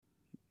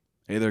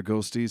Hey there,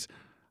 Ghosties.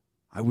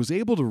 I was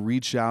able to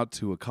reach out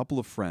to a couple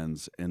of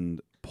friends and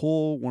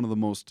pull one of the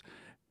most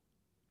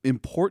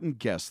important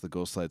guests the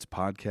Ghostlights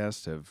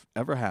podcast have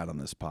ever had on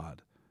this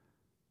pod.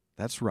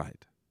 That's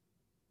right.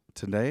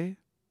 Today,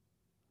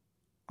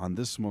 on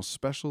this most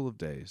special of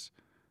days,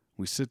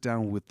 we sit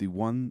down with the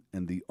one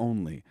and the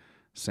only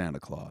Santa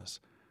Claus.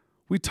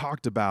 We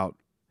talked about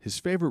his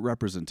favorite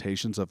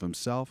representations of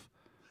himself.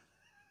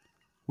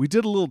 We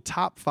did a little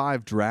top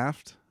 5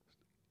 draft.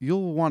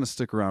 You'll want to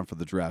stick around for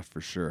the draft for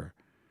sure.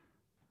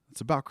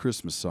 It's about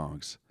Christmas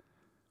songs.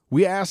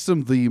 We asked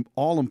him the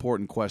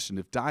all-important question,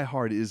 if Die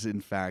Hard is in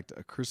fact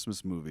a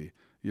Christmas movie.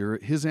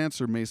 His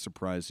answer may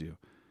surprise you.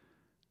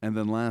 And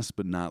then last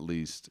but not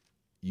least,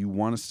 you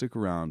want to stick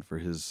around for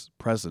his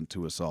present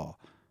to us all.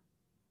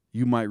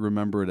 You might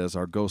remember it as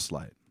our Ghost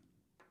Light.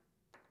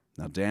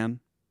 Now, Dan,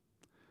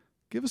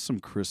 give us some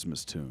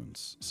Christmas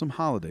tunes, some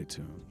holiday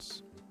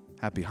tunes.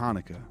 Happy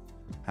Hanukkah,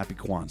 Happy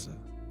Kwanzaa,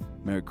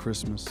 Merry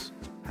Christmas,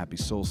 Happy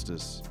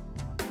Solstice,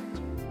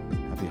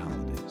 Happy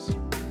Holidays.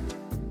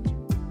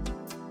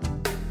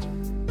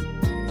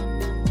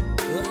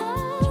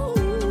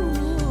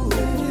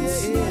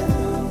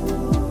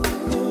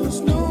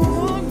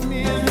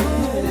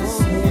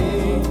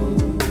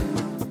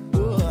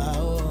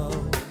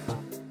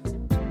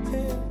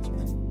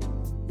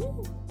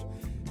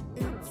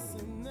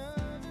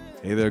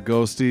 Hey there,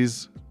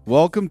 Ghosties.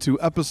 Welcome to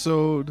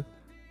episode,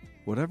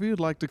 whatever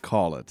you'd like to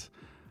call it.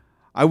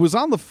 I was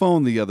on the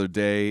phone the other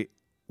day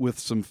with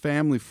some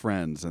family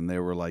friends, and they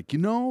were like, you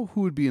know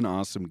who would be an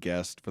awesome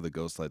guest for the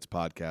Ghostlights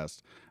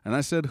podcast? And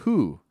I said,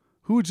 who?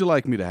 Who would you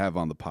like me to have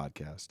on the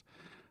podcast?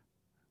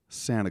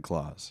 Santa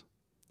Claus.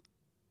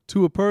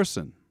 To a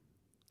person.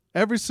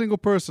 Every single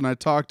person I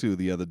talked to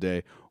the other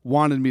day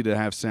wanted me to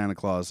have Santa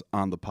Claus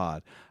on the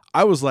pod.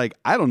 I was like,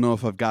 I don't know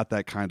if I've got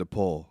that kind of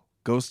pull.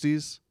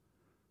 Ghosties?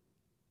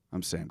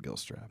 I'm Sam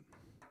Gilstrap.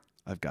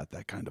 I've got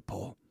that kind of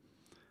pull.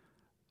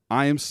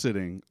 I am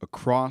sitting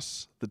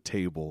across the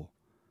table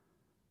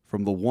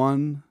from the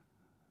one,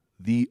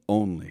 the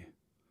only,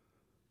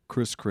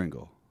 Kris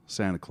Kringle,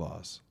 Santa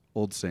Claus,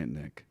 Old Saint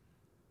Nick.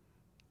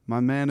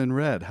 My man in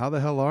red, how the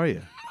hell are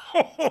you?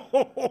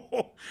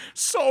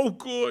 So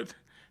good.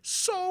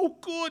 So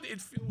good.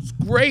 It feels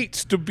great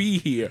to be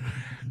here.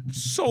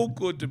 So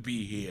good to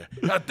be here.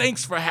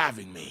 Thanks for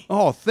having me.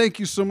 Oh, thank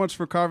you so much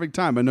for carving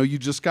time. I know you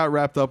just got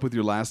wrapped up with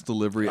your last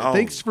delivery. Oh.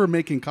 Thanks for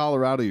making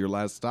Colorado your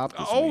last stop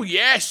this week.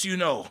 Yes, you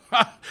know.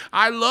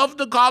 I love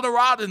the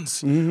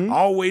Coloradans. Mm-hmm.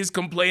 Always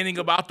complaining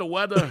about the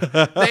weather.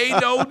 They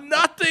know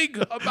nothing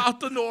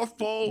about the North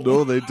Pole.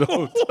 No, they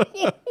don't.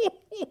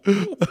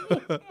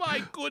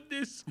 My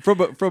goodness.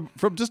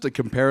 From just a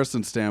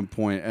comparison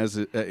standpoint, as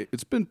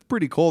it's been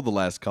pretty cold the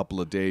last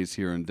couple of days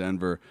here in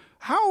Denver.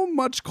 How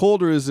much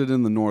colder is it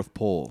in the North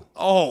Pole?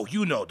 Oh,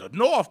 you know, the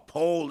North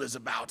Pole is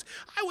about,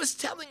 I was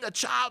telling a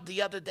child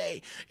the other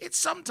day, it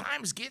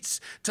sometimes gets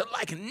to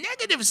like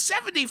negative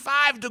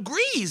 75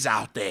 degrees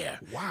out there.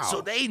 Wow. So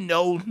they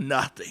know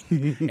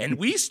nothing. And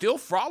we still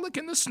frolic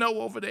in the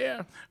snow over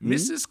there.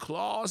 Mrs.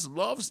 Claus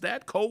loves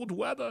that cold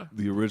weather.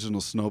 The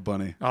original snow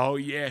bunny. Oh,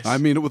 yes. I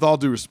mean it with all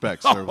due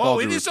respect, sir. With all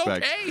due it is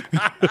respect.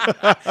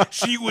 okay.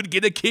 She would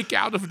get a kick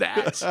out of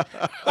that.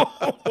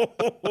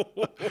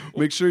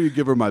 Make sure you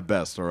give her my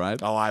best, all right?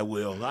 Oh, I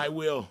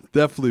will.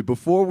 Definitely.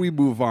 Before we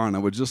move on, I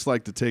would just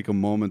like to take a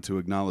moment to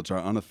acknowledge our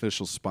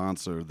unofficial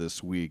sponsor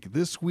this week.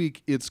 This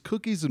week, it's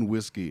Cookies and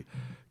Whiskey.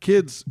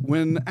 Kids,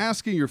 when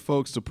asking your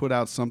folks to put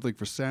out something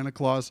for Santa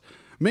Claus,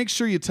 make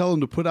sure you tell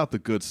them to put out the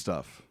good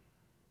stuff.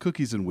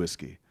 Cookies and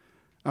Whiskey.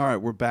 All right,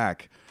 we're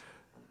back.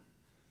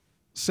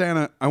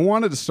 Santa, I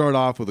wanted to start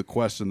off with a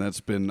question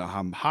that's been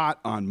hot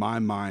on my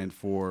mind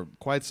for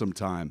quite some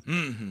time.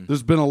 Mm-hmm.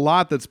 There's been a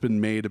lot that's been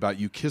made about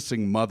you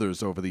kissing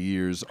mothers over the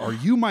years. Are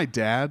you my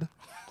dad?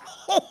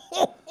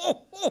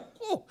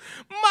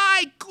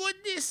 My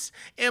goodness,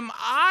 am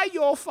I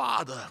your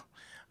father?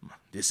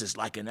 This is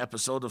like an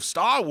episode of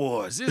Star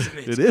Wars, isn't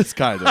it? It is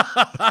kind of.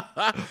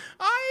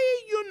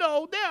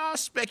 There are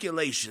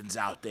speculations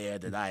out there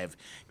that I have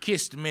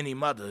kissed many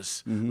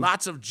mothers. Mm-hmm.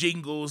 Lots of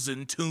jingles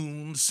and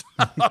tunes.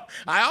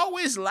 I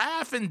always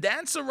laugh and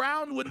dance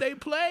around when they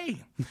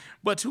play.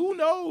 But who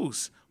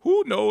knows?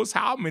 Who knows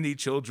how many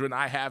children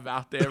I have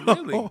out there,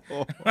 really?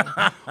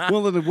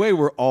 Well, in a way,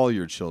 we're all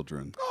your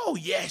children. Oh,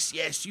 yes,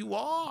 you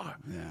are.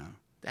 Yeah.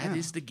 That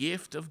is the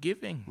gift of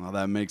giving. Well,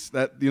 that makes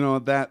that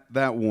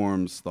that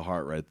warms the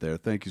heart right there.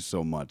 Thank you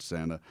so much,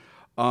 Santa.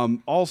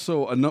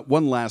 Also,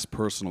 one last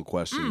personal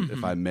question,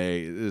 if I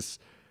may.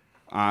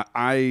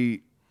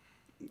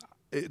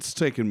 It's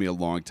taken me a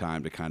long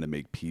time to kind of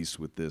make peace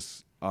with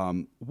this.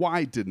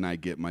 Why didn't I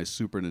get my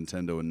Super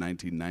Nintendo in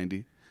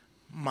 1990?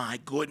 My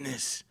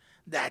goodness,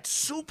 that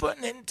Super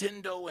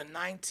Nintendo in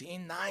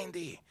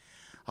 1990.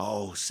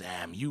 Oh,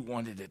 Sam, you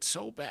wanted it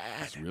so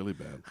bad. It's really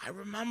bad. I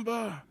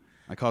remember.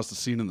 I caused a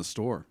scene in the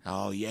store.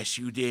 Oh, yes,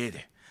 you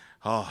did.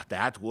 Oh,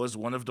 that was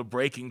one of the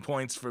breaking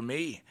points for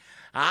me.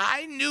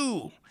 I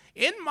knew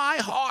in my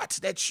heart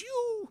that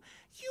you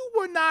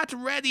were not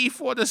ready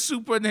for the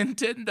Super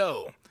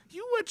Nintendo.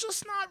 You were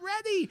just not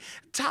ready.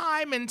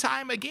 Time and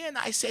time again,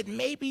 I said,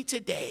 maybe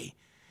today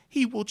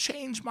he will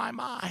change my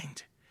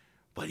mind.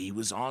 But he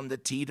was on the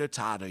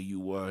teeter-totter, you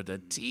were, the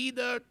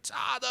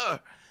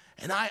teeter-totter.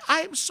 And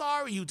I'm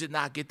sorry you did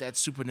not get that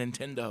Super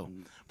Nintendo.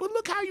 But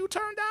look how you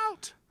turned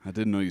out. I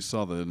didn't know you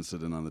saw the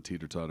incident on the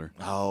teeter-totter.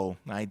 Oh,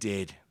 I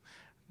did.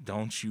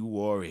 Don't you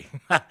worry.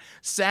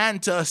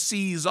 Santa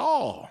sees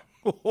all.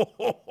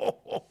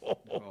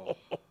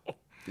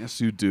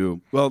 Yes, you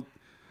do. Well,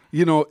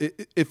 you know,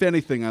 if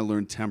anything, I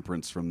learned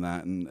temperance from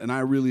that, and I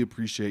really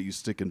appreciate you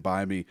sticking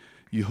by me.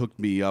 You hooked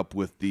me up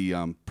with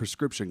the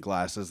prescription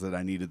glasses that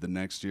I needed the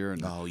next year,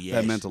 and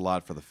that meant a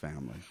lot for the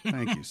family.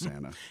 Thank you,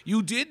 Santa.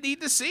 You did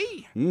need to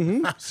see.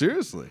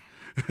 Seriously.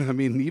 I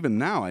mean, even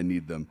now I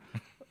need them.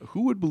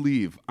 Who would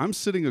believe I'm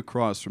sitting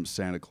across from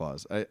Santa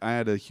Claus? I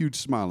had a huge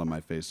smile on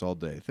my face all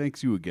day.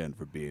 Thanks you again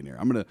for being here.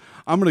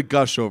 I'm gonna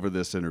gush over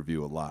this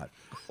interview a lot.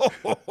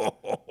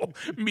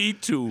 Me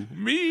too.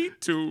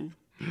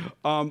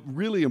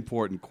 Really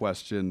important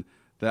question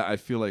that I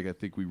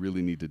think we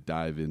really need to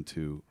dive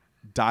into.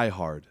 Die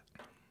Hard.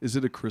 Is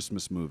it a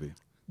Christmas movie?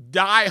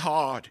 Die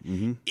Hard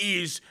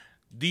is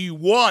the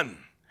one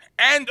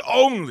and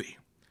only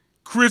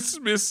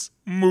Christmas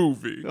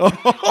movie.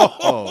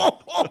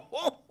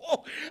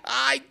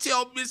 I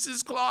tell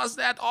Mrs. Claus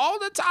that all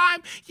the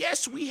time.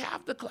 Yes, we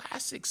have the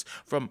classics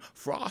from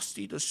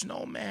Frosty the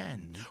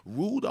Snowman,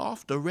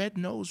 Rudolph the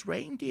Red-Nosed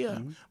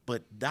Reindeer,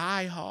 but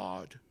Die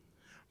Hard,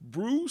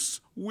 Bruce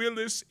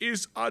Willis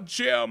is a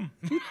gem.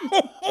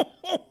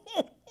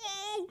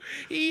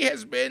 He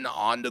has been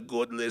on the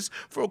good list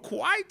for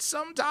quite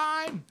some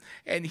time,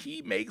 and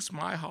he makes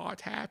my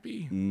heart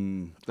happy.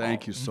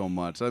 Thank you so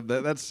much.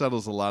 That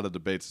settles a lot of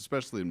debates,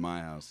 especially in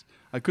my house.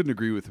 I couldn't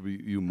agree with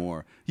you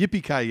more.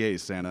 Yippee-ki-yay,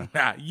 Santa.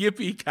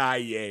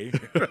 Yippee-ki-yay.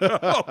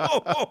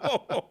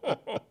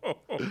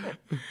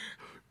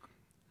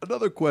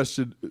 Another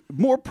question,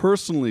 more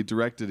personally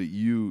directed at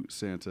you,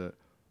 Santa.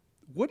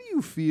 What do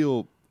you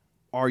feel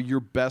are your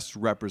best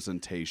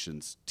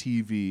representations,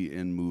 TV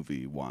and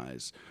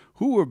movie-wise?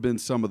 Who have been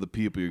some of the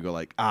people you go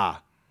like,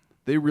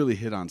 they really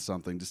hit on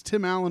something? Does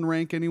Tim Allen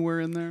rank anywhere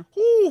in there?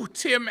 Ooh,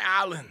 Tim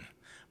Allen.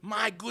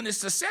 My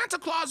goodness, the Santa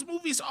Claus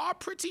movies are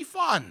pretty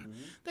fun.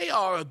 They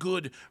are a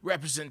good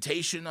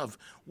representation of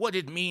what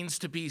it means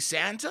to be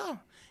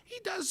Santa. He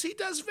does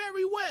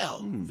very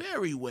well.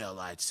 Very well,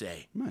 I'd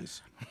say.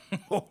 Nice.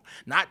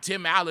 Not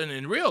Tim Allen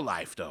in real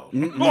life, though.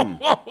 No,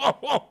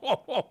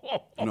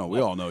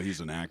 we all know he's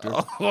an actor.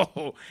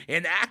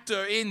 An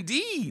actor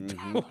indeed.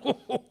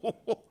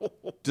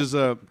 Does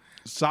a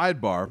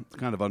sidebar,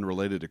 kind of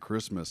unrelated to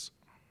Christmas,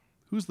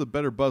 who's the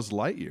better Buzz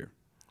Lightyear?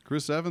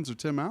 Chris Evans or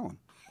Tim Allen?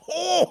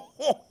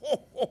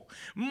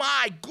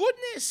 My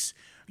goodness.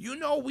 You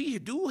know, we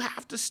do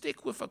have to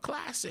stick with a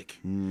classic.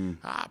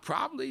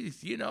 Probably,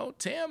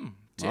 Tim.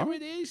 Tim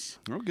it is.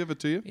 I'll give it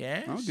to you.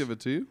 Yes. I'll give it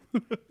to you.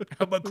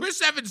 But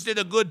Chris Evans did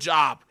a good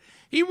job.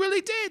 He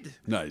really did.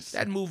 Nice.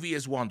 That movie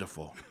is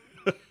wonderful.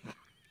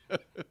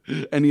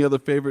 Any other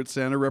favorite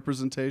Santa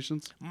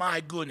representations?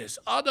 My goodness.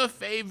 Other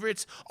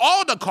favorites,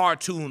 all the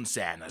cartoon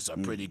Santas are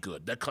pretty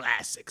good. The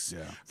classics.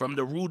 Yeah. From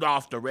the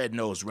Rudolph the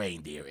Red-Nosed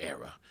Reindeer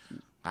era.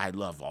 I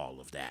love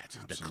all of that.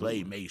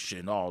 Absolutely. The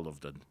claymation, all of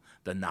the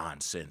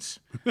nonsense.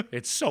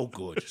 It's so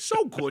good.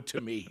 So good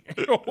to me.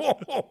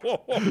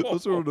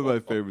 Those are one of my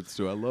favorites,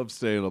 too. I love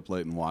staying up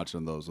late and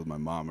watching those with my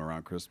mom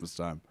around Christmas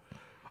time.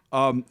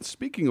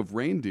 Speaking of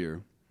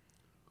reindeer,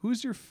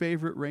 who's your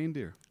favorite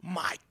reindeer?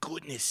 My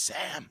goodness,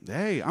 Sam.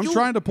 Hey, I'm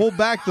trying to pull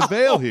back the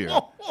veil here.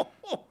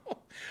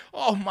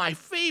 Oh, my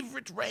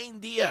favorite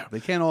reindeer. They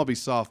can't all be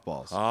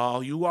softballs.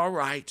 Oh, you are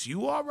right.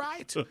 You are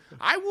right.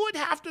 I would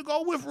have to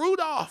go with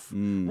Rudolph.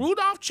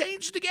 Rudolph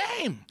changed the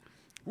game.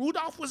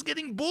 Rudolph was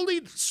getting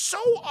bullied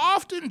so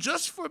often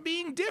just for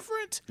being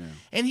different,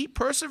 and he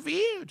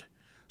persevered.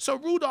 So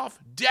Rudolph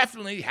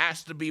definitely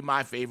has to be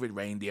my favorite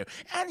reindeer,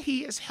 and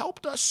he has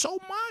helped us so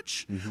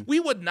much. We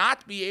would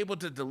not be able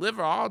to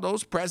deliver all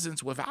those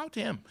presents without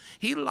him.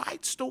 He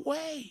lights the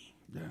way.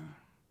 Yeah,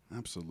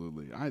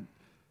 absolutely. I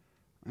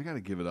got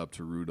to give it up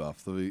to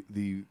Rudolph, the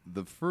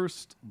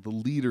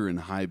leader in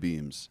high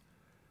beams.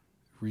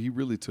 He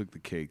really took the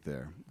cake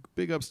there.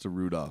 Big ups to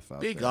Rudolph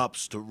out there. Big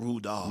ups to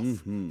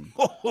Rudolph.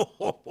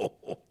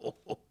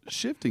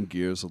 Shifting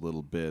gears a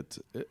little bit,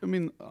 I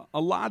mean,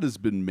 a lot has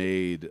been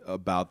made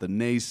about the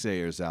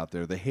naysayers out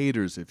there, the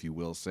haters, if you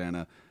will,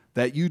 Santa,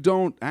 that you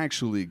don't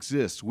actually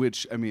exist,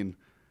 which, I mean,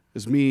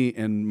 as me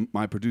and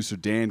my producer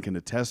Dan can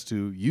attest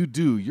to, you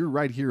do. You're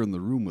right here in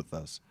the room with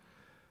us.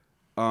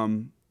 Are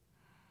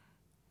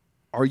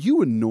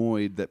you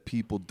annoyed that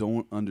people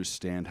don't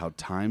understand how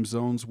time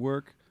zones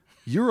work?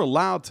 You're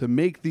allowed to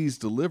make these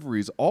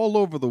deliveries all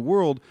over the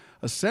world,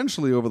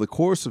 essentially over the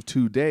course of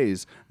 2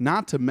 days,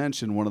 not to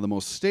mention one of the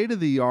most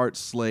state-of-the-art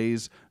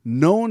sleighs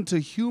known to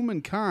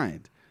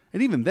humankind.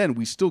 And even then,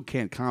 we still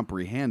can't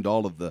comprehend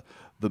all of the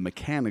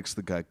mechanics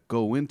that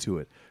go into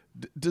it.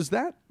 Does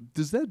that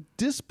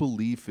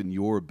disbelief in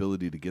your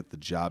ability to get the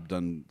job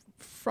done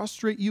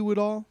frustrate you at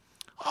all?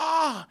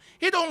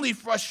 It only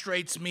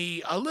frustrates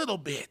me a little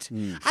bit.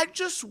 I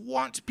just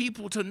want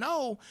people to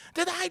know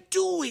that I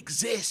do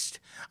exist.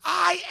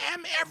 I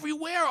am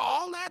everywhere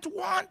all at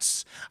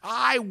once.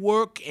 I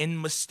work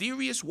in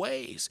mysterious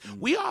ways.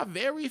 We are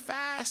very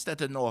fast at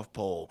the North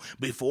Pole.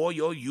 Before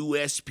your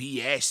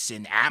USPS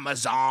and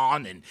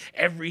Amazon and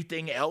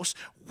everything else,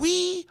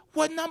 we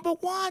were number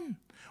one.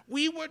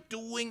 We were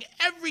doing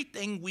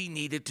everything we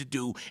needed to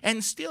do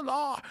and still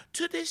are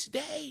to this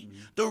day.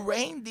 The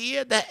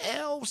reindeer, the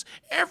elves,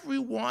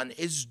 everyone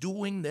is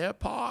doing their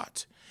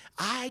part.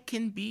 I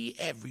can be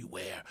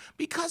everywhere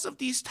because of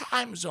these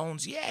time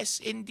zones. Yes,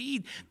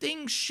 indeed,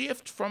 things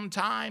shift from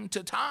time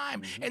to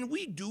time, and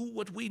we do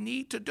what we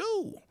need to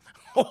do.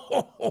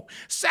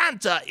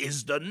 Santa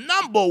is the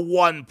number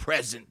one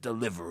present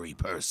delivery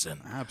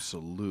person.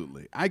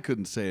 Absolutely. I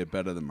couldn't say it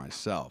better than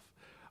myself.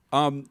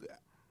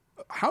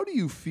 How do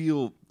you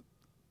feel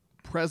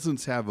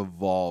presents have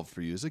evolved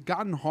for you? Has it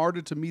gotten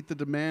harder to meet the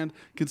demand,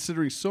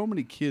 considering so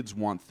many kids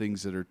want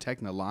things that are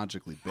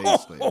technologically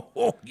based lately?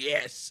 Oh,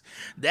 yes.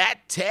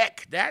 That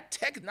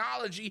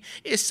technology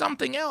is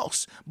something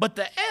else. But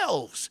the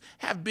elves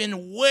have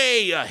been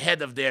way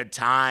ahead of their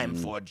time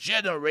for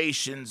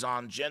generations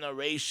on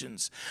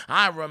generations.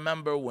 I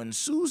remember when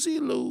Susie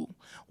Lou,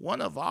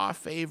 one of our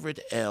favorite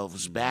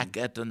elves back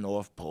at the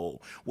North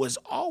Pole, was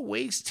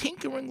always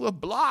tinkering with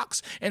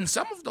blocks, and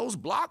some of those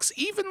blocks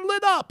even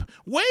lit up.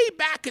 Way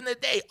back in the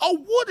day, a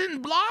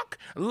wooden block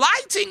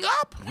lighting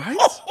up? Right?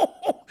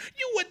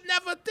 You would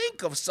never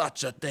think of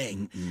such a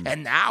thing.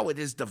 And now it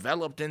is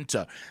developed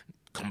into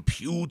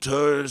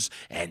computers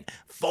and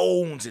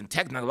phones and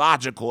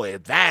technological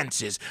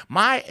advances.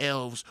 My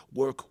elves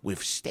work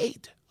with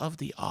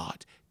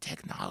state-of-the-art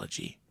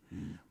technology.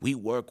 We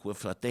work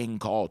with a thing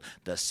called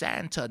the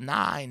Santa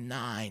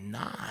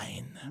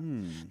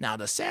 999. Now,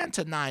 the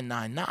Santa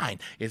 999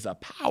 is a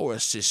power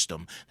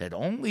system that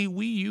only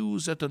we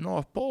use at the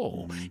North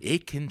Pole.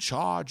 It can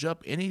charge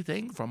up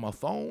anything from a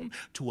phone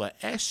to a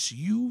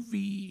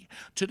SUV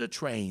to the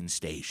train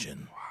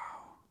station. Wow.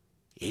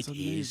 It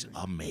is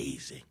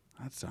amazing.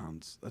 That's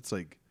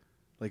like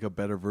a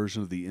better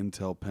version of the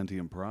Intel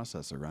Pentium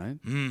processor, right?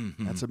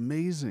 That's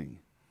amazing.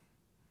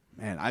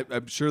 Man,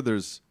 I'm sure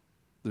there's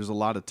a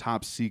lot of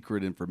top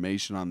secret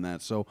information on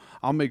that, so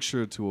I'll make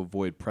sure to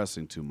avoid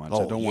pressing too much.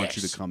 I don't want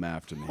you to come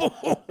after me.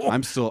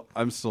 I'm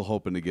still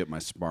hoping to get my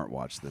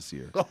smartwatch this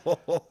year.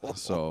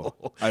 So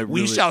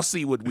we shall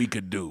see what we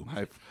could do.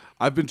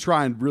 I've been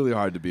trying really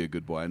hard to be a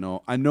good boy.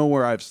 I know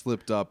where I've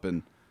slipped up,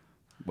 and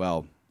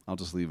well, I'll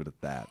just leave it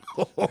at that.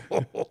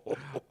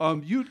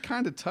 You'd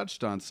kind of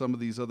touched on some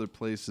of these other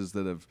places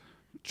that have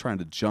trying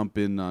to jump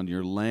in on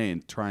your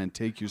lane, try and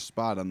take your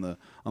spot on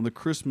the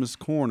Christmas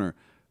corner.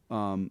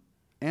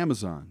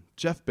 Amazon,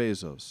 Jeff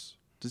Bezos,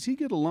 does he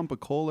get a lump of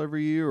coal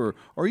every year, or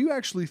are you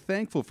actually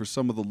thankful for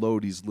some of the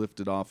load he's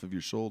lifted off of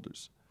your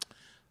shoulders?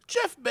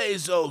 Jeff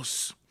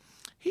Bezos,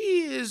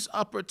 he is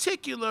a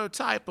particular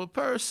type of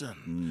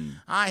person.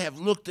 I have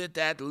looked at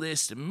that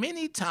list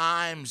many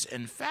times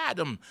and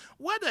fathomed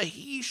whether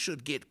he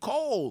should get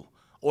coal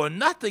or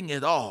nothing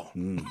at all.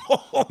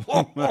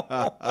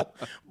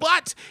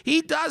 But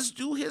he does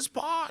do his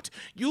part.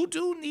 You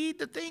do need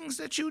the things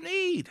that you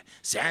need.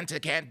 Santa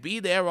can't be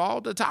there all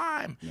the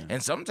time. Yeah.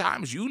 And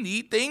sometimes you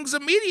need things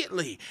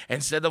immediately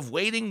instead of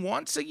waiting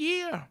once a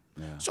year.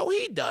 Yeah. So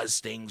he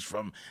does things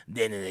from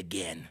then and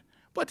again,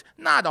 but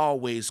not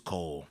always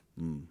coal.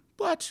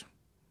 But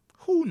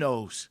who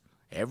knows?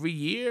 Every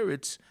year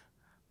it's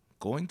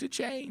going to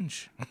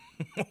change.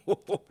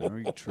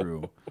 Very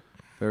true.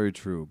 Very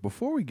true.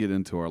 Before we get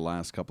into our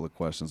last couple of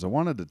questions, I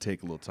wanted to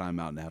take a little time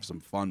out and have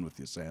some fun with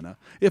you, Santa,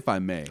 if I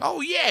may.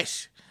 Oh,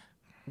 yes.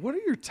 What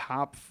are your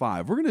top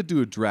 5? We're going to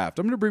do a draft.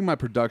 I'm going to bring my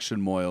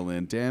production moil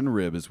in. Dan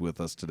Ribb is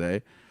with us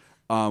today.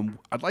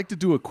 I'd like to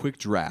do a quick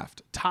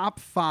draft. Top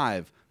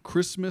 5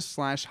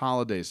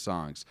 Christmas/holiday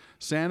songs.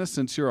 Santa,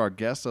 since you're our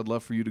guest, I'd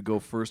love for you to go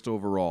first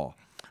overall.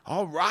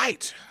 All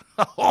right.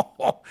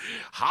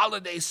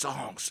 Holiday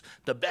songs,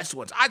 the best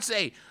ones. I'd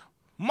say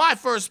my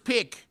first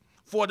pick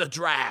for the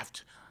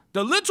draft,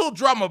 The Little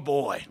Drummer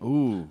Boy.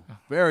 Ooh,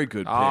 very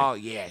good pick. Oh,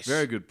 yes.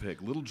 Very good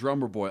pick. Little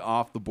Drummer Boy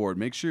off the board.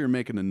 Make sure you're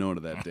making a note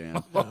of that,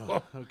 Dan.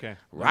 Okay.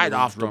 Right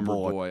off the Drummer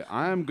board. Boy.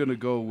 I'm going to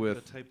go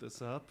with... Type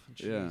this up.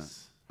 Jeez. Yeah.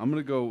 I'm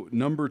going to go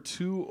number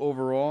 2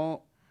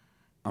 overall.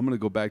 I'm going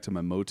to go back to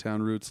my Motown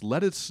roots.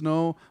 Let It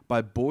Snow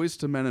by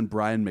Boyz II Men and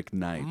Brian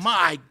McKnight.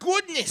 My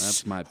goodness.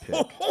 That's my pick.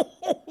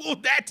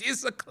 That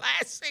is a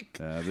classic.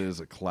 That is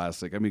a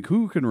classic. I mean,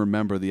 who can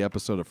remember the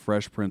episode of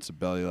Fresh Prince of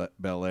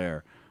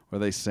Bel-Air where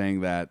they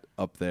sang that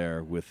up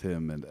there with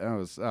him? And I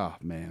was,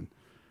 man.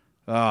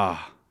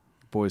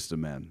 Boyz II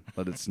Men,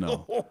 Let It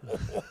Snow.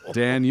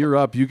 Dan, you're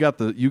up. You got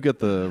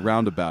the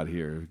roundabout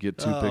here. Get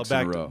 2 picks in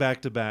a row.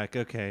 Back to back.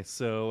 Okay,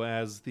 so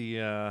as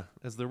the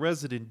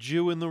resident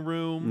Jew in the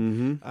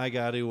room, I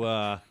got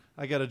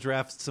to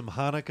draft some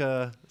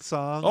Hanukkah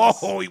songs.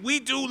 Oh, we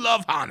do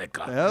love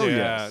Hanukkah. Hell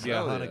yeah, yes.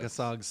 Hanukkah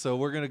songs. So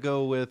we're gonna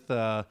go with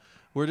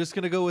We're just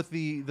gonna go with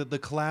the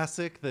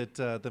classic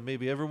that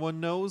maybe everyone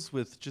knows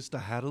with just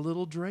had a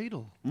little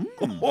dreidel.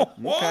 Okay. All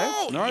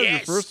right,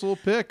 yes. your first little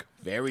pick.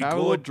 Very Had a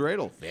little good.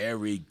 dreidel.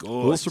 Very good. A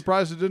little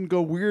surprised it didn't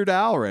go Weird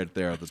Al right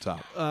there at the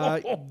top.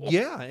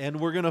 Yeah, and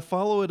we're gonna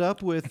follow it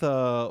up with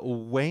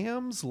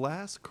Wham's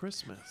 "Last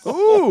Christmas."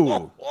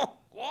 Ooh,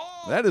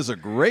 that is a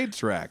great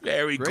track.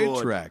 Very great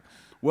good. track.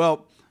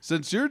 Well,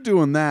 since you're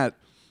doing that,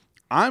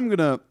 what am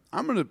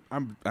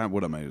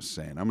I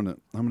saying? I'm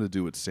gonna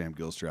do what Sam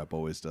Gilstrap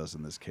always does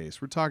in this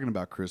case. We're talking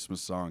about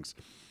Christmas songs.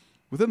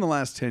 Within the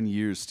last 10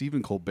 years,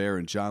 Stephen Colbert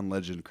and John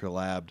Legend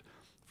collabed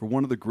for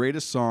one of the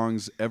greatest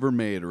songs ever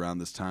made around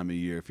this time of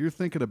year. If you're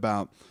thinking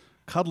about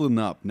cuddling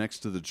up next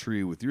to the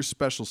tree with your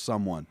special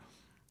someone,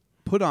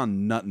 put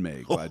on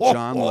Nutmeg by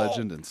John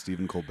Legend and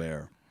Stephen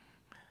Colbert.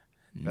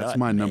 That's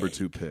my number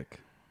 2 pick.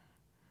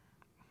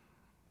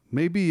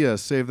 Maybe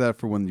save that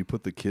for when you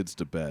put the kids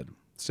to bed.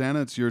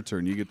 Santa, it's your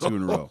turn. You get 2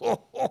 in a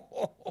row.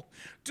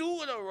 2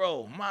 in a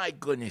row. My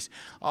goodness.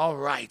 All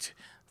right.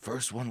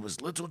 First one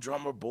was Little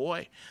Drummer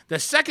Boy. The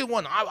second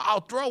one, I'll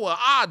throw an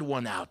odd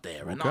one out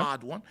there. An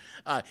odd one.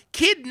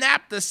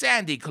 Kidnap the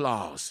Santa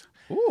Claus.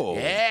 Ooh.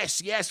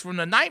 Yes, from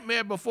The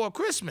Nightmare Before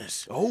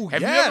Christmas. Oh,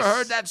 Have yes. you ever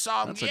heard that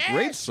song? That's a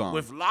great song.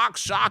 With Lock,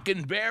 Shock,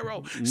 and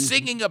Barrel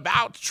singing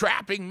about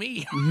trapping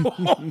me.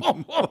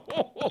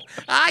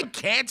 I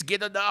can't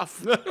get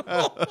enough.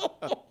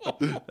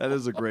 That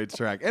is a great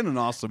track and an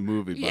awesome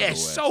movie, by the way.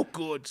 Yes, so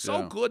good.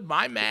 So good,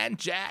 my man,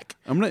 Jack.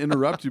 I'm going to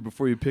interrupt you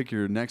before you pick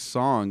your next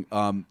song.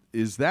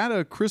 Is that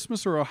a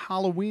Christmas or a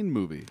Halloween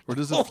movie? Or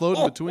does it float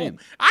in between?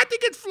 I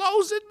think it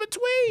flows in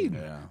between.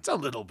 Yeah. It's a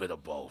little bit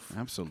of both.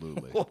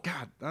 Absolutely.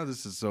 God,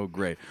 this is so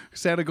great.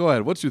 Santa, go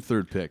ahead. What's your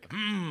third pick?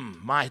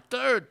 My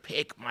third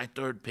pick.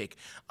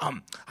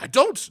 I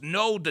don't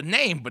know the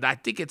name, but I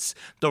think it's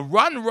the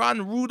Run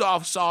Run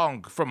Rudolph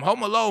song from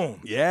Home Alone.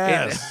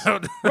 Yes.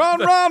 Run,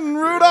 run,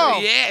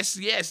 Rudolph.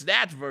 Yes,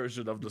 that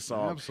version of the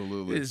song.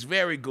 Absolutely. Is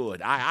very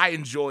good. I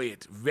enjoy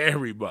it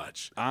very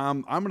much.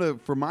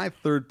 For my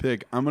third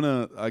pick, I'm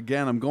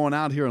going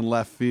out here in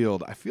left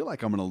field. I feel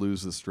like I'm gonna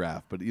lose this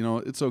draft, but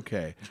it's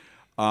okay.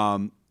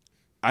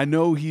 I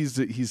know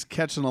he's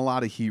catching a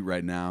lot of heat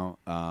right now,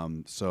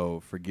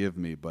 so forgive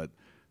me, but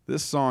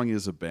this song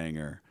is a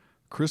banger.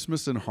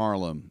 Christmas in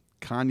Harlem,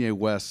 Kanye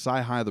West,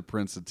 Sci-Hi the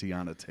Prince, and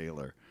Tiana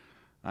Taylor.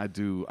 I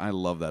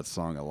love that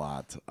song a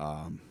lot.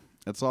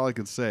 That's all I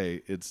can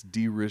say. It's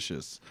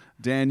delicious.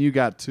 Dan, you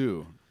got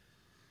 2.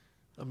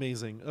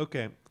 Amazing.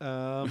 Okay.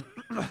 I'm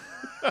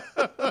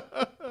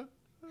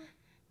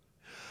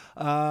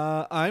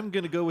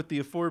going to go with the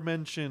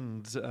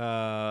aforementioned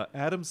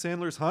Adam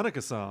Sandler's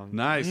Hanukkah song.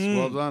 Nice.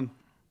 Well done.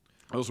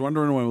 I was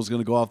wondering when it was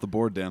going to go off the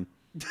board, Dan.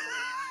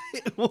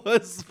 It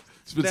was.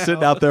 It's been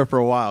sitting out there for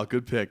a while.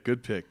 Good pick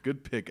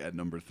at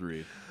number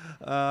 3.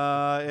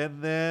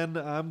 And then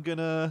I'm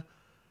gonna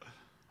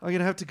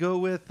have to go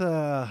with.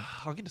 I'm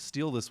gonna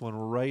steal this one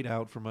right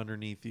out from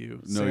underneath you.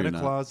 No, you're Santa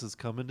not. Claus is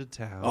coming to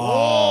town.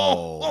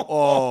 Whoa.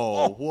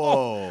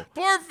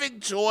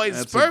 Perfect choice.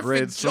 That's Perfect a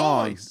great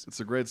song. choice. It's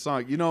a great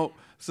song.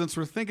 Since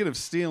we're thinking of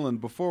stealing,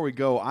 before we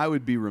go, I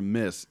would be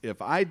remiss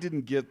if I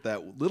didn't get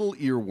that little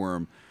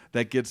earworm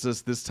that gets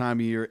us this time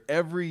of year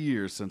every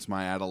year since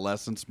my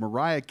adolescence,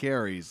 Mariah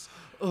Carey's.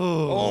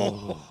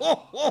 The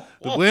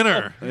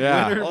winner.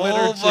 Yeah.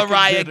 Winner, chicken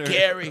Mariah dinner.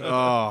 Carey. Oh,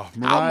 How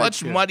Mariah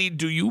much Carey. money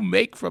do you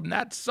make from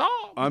that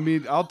song? I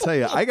mean, I'll tell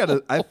you,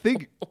 I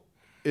think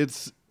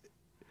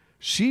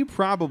she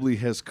probably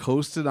has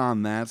coasted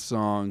on that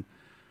song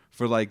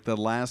for like the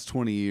last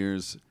 20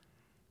 years,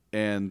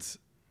 and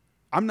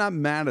I'm not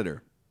mad at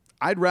her.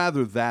 I'd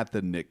rather that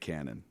than Nick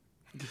Cannon.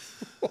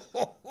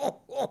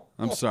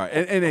 I'm sorry.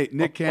 And hey,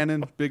 Nick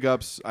Cannon, big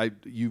ups.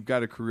 You've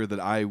got a career that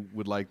I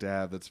would like to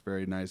have. That's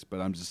very nice, but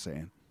I'm just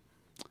saying.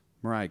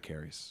 Mariah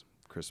Carey's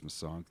Christmas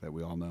song that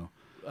we all know.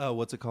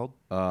 What's it called?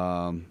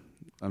 I'm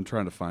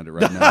trying to find it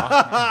right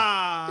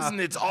now. Isn't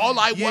it All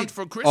I Want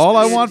for Christmas? All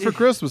I Want for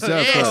Christmas. Yeah,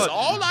 that's Yes, right.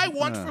 All I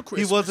Want for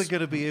Christmas. He wasn't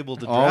going to be able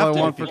to draft All I it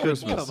Want if for he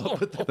couldn't Christmas. come up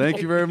with the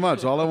Thank you very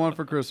much. All I Want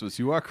for Christmas.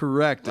 You are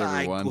correct,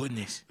 My everyone.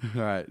 goodness.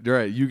 All right.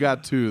 You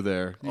got 2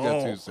 there. You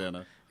got 2,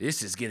 Santa.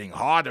 This is getting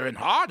harder and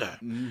harder.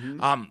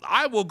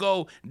 I will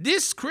go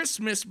This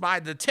Christmas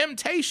by The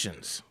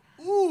Temptations.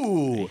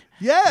 Ooh.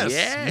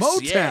 Yes.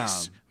 Motown.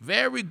 Yes.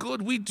 Very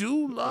good. We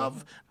do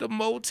love the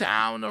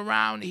Motown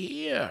around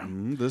here.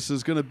 This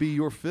is going to be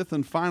your 5th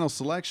and final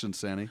selection,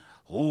 Sandy.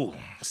 Ooh,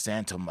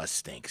 Santa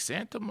must think.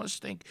 Santa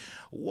must think.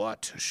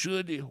 What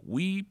should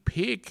we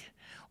pick?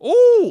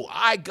 Ooh,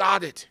 I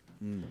got it.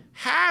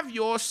 Have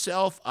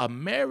Yourself a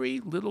Merry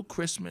Little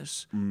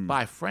Christmas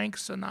by Frank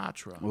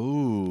Sinatra.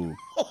 Ooh.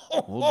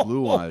 Old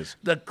Blue Eyes.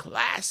 The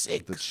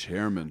classic. The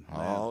Chairman. Man,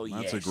 Oh,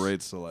 that's yes. a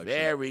great selection.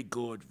 Very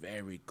good,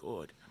 very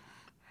good.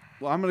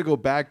 Well, I'm going to go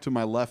back to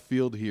my left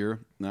field here,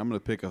 and I'm going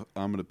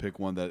to pick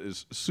one that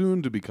is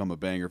soon to become a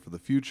banger for the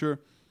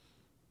future.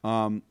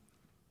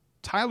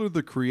 Tyler,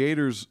 the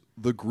Creator's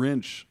The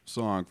Grinch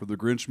song for the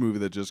Grinch movie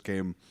that just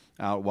came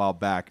out a while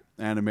back,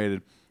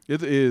 animated.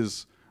 It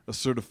is a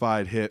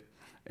certified hit,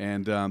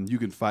 And you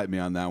can fight me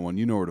on that one.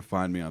 You know where to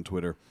find me on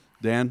Twitter.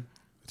 Dan,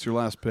 it's your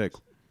last pick.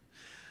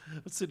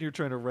 I'm sitting here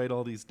trying to write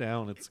all these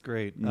down. It's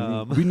great.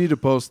 We need to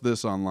post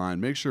this online.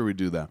 Make sure we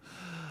do that.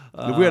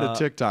 If we had a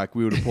TikTok,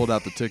 we would have pulled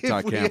out the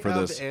TikTok cam for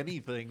this. If we have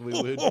anything, we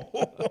would.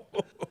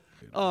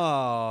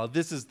 Oh,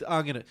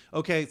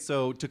 okay,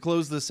 so to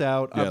close this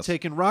out, I'm Yes.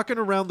 taking Rockin'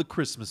 Around the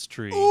Christmas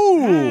Tree.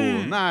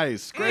 Ooh,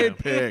 nice. Great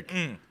pick.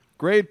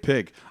 Great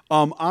pick.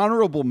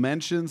 Honorable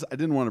mentions. I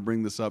didn't want to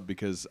bring this up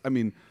because, I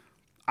mean,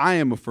 I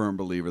am a firm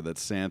believer that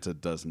Santa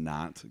does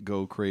not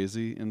go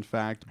crazy, in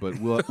fact, but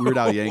Weird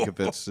Al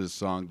Yankovic's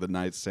song, The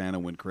Night Santa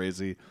Went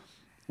Crazy,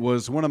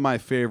 was one of my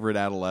favorite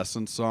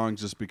adolescent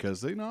songs just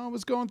because, I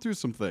was going through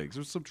some things.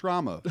 There was some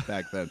trauma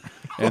back then,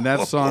 and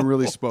that song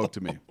really spoke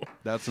to me.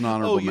 That's an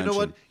honorable mention. Know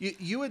what?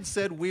 You had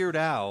said Weird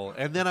Al,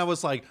 and then I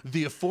was like,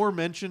 the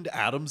aforementioned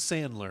Adam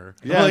Sandler.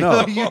 Yeah,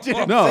 no, you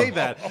didn't say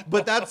that.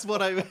 But that's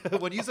what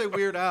when you say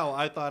Weird Al,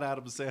 I thought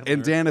Adam Sandler.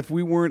 And Dan, if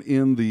we weren't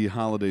in the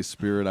holiday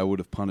spirit, I would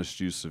have punished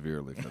you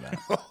severely for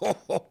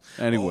that.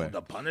 Anyway.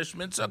 The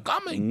punishments are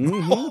coming.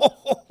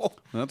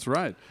 Mm-hmm. That's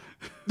right.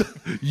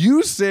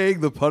 You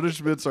saying the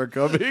punishments are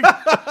coming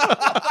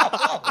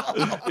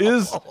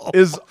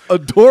is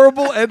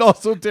adorable and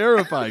also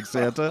terrifying,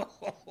 Santa.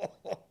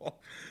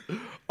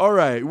 All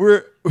right,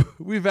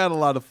 we've had a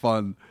lot of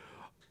fun.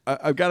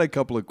 I've got a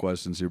couple of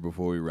questions here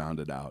before we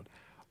round it out.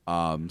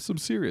 Some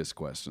serious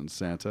questions,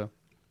 Santa.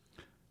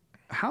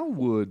 How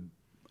would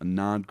a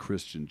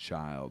non-Christian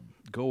child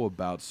go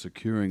about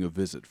securing a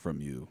visit from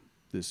you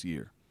this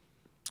year?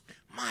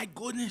 My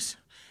goodness.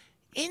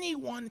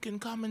 Anyone can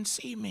come and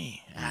see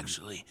me,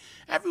 actually.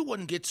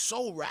 Everyone gets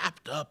so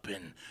wrapped up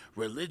in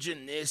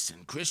religion this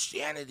and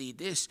Christianity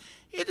this.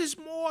 It is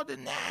more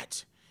than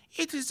that.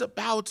 It is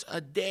about a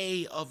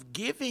day of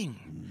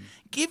giving.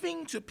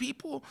 Giving to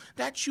people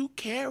that you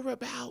care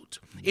about.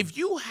 If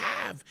you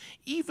have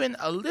even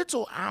a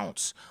little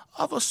ounce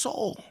of a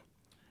soul,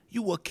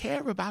 you will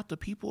care about the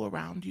people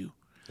around you.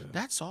 Yeah.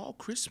 That's all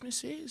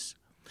Christmas is.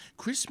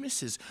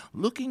 Christmas is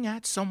looking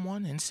at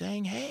someone and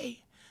saying,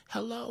 hey,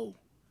 hello.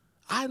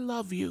 I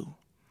love you.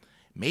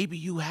 Maybe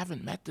you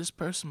haven't met this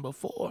person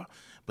before,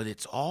 but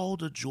it's all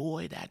the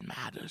joy that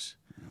matters.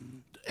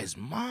 As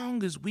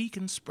long as we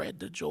can spread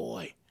the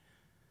joy,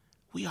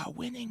 we are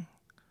winning.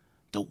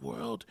 The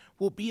world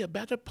will be a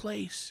better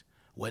place,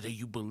 whether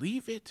you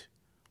believe it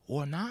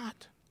or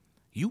not.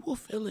 You will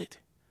feel it.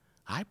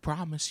 I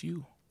promise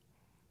you.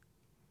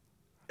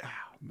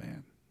 Oh,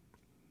 man.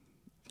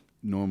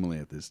 Normally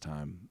at this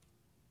time,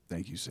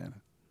 thank you,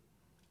 Santa,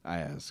 I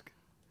ask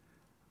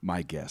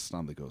my guest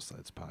on the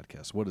Ghostlights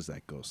podcast, what is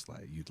that ghost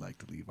light you'd like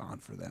to leave on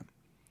for them?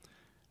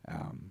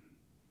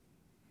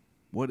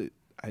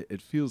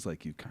 It feels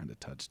like you kind of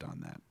touched on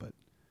that, but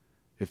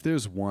if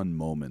there's one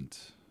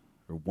moment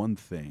or one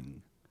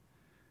thing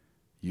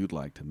you'd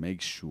like to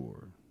make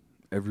sure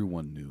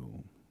everyone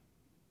knew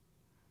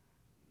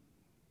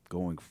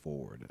going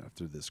forward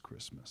after this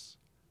Christmas,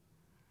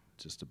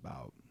 just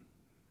about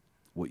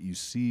what you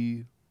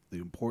see, the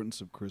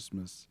importance of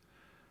Christmas,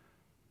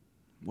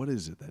 what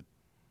is it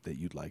that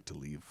you'd like to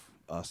leave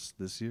us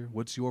this year?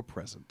 What's your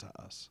present to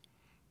us?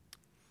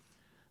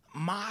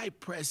 My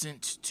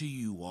present to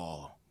you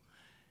all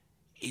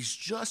is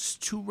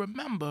just to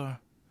remember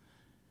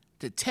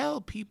to tell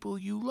people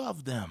you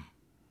love them.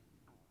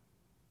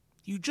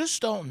 You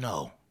just don't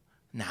know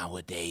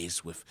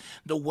nowadays with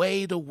the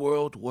way the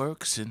world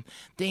works and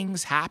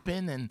things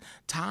happen and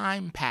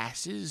time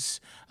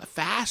passes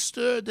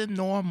faster than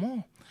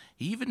normal.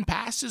 Even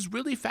passes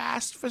really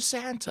fast for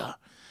Santa.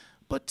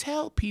 But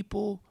tell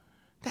people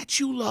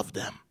that you love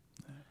them.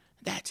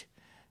 That,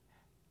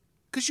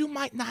 because you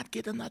might not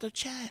get another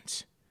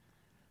chance.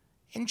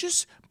 And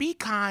just be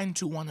kind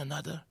to one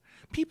another.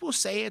 People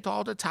say it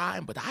all the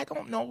time, but I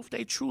don't know if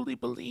they truly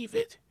believe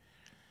it.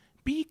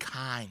 Be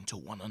kind to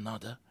one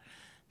another.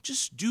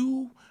 Just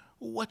do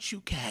what you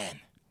can.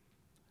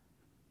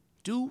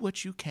 Do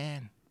what you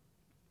can.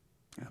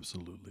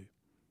 Absolutely.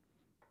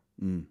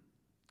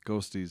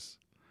 Ghosties,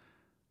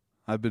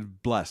 I've been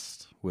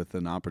blessed with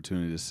an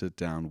opportunity to sit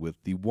down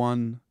with the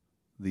one,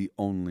 the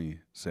only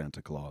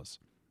Santa Claus.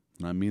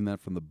 And I mean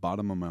that from the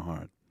bottom of my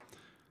heart.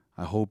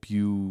 I hope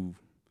you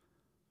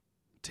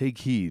take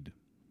heed.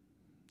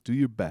 Do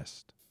your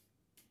best.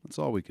 That's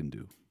all we can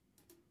do.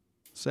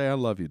 Say I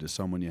love you to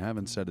someone you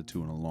haven't said it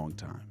to in a long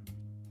time.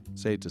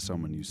 Say it to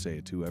someone you say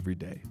it to every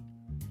day.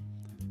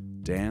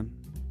 Dan,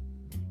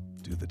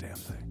 do the damn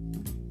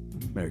thing.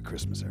 Merry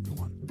Christmas,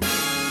 everyone. You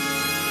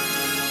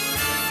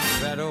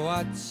better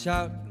watch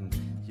out.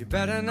 You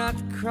better not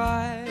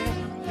cry.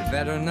 You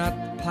better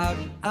not pout.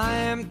 I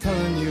am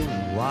telling you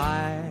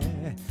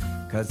why.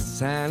 'Cause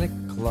Santa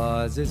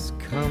Claus is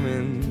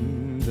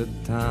coming to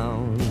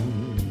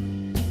town.